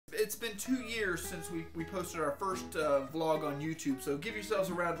it's been 2 years since we posted our first vlog on YouTube, so give yourselves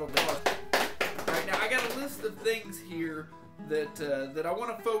a round of applause. Alright, now I got a list of things here that I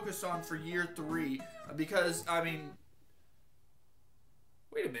want to focus on for year 3, because, I mean,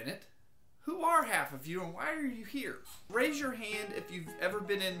 wait a minute. Who are half of you and why are you here? Raise your hand if you've ever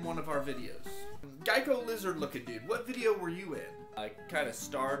been in one of our videos. GEICO Lizard Looking Dude, what video were you in? I kind of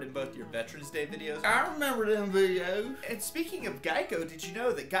starred in both your Veterans Day videos. I remember them videos. And speaking of GEICO, did you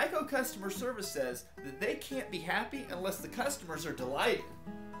know that GEICO Customer Service says that they can't be happy unless the customers are delighted?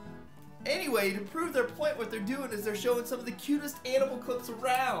 Anyway, to prove their point, what they're doing is they're showing some of the cutest animal clips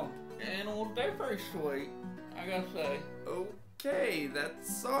around. Animals, they're pretty sweet, I gotta say. Okay,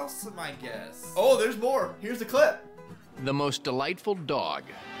 that's awesome, I guess. Oh, there's more. Here's the clip. The most delightful dog.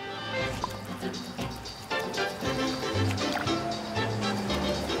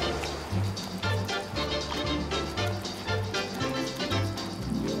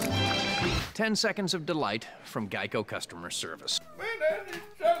 "10 seconds of delight from GEICO Customer Service." Man, that just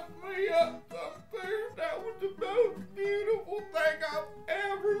shut me up upstairs. That was the most beautiful thing I've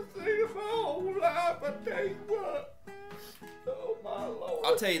ever seen in my whole life. I tell you what. Oh my Lord.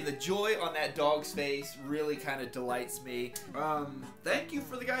 I'll tell you, the joy on that dog's face really kind of delights me. Thank you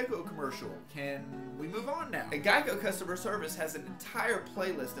for the GEICO commercial. Can we move on now? And GEICO Customer Service has an entire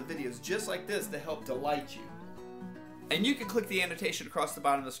playlist of videos just like this to help delight you. And you can click the annotation across the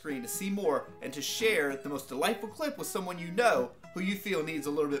bottom of the screen to see more and to share the most delightful clip with someone you know who you feel needs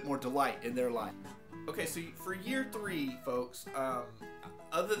a little bit more delight in their life. Okay, so for year 3, folks,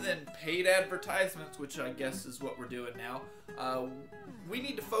 other than paid advertisements, which I guess is what we're doing now, we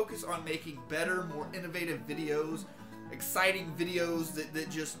need to focus on making better, more innovative videos, exciting videos that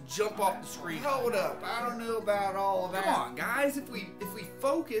just jump off the screen. Hold up, I don't know about all of that. Come on, guys, if we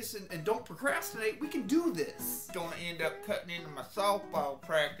focus and don't procrastinate, we can do this. Gonna end up cutting into my softball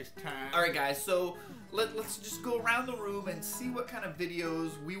practice time. Alright guys, so let's just go around the room and see what kind of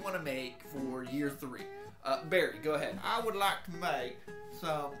videos we want to make for year 3. Barry, go ahead. I would like to make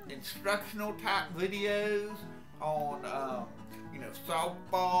some instructional type videos on, you know,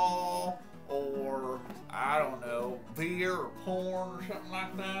 softball, or, I don't know, beer or porn or something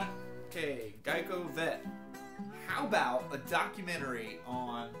like that. Okay, GEICO Vet. How about a documentary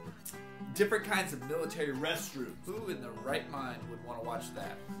on different kinds of military restrooms? Who in the right mind would want to watch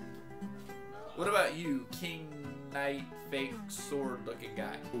that? What about you, King Knight, fake sword looking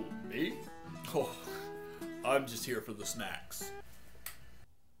guy? Who, me? Oh, I'm just here for the snacks.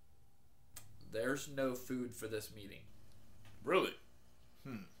 There's no food for this meeting. Really?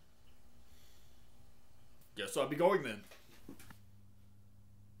 Guess I'll be going then.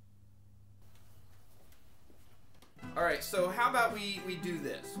 Alright, so how about we do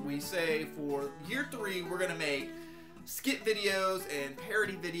this? We say for year 3, we're going to make skit videos and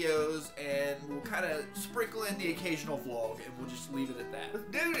parody videos, and we'll kind of sprinkle in the occasional vlog, and we'll just leave it at that. Let's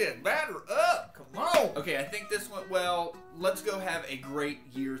do this, batter up, come on. Okay, I think this went well. Let's go have a great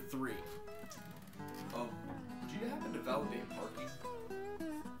year 3. Do you happen to validate parking?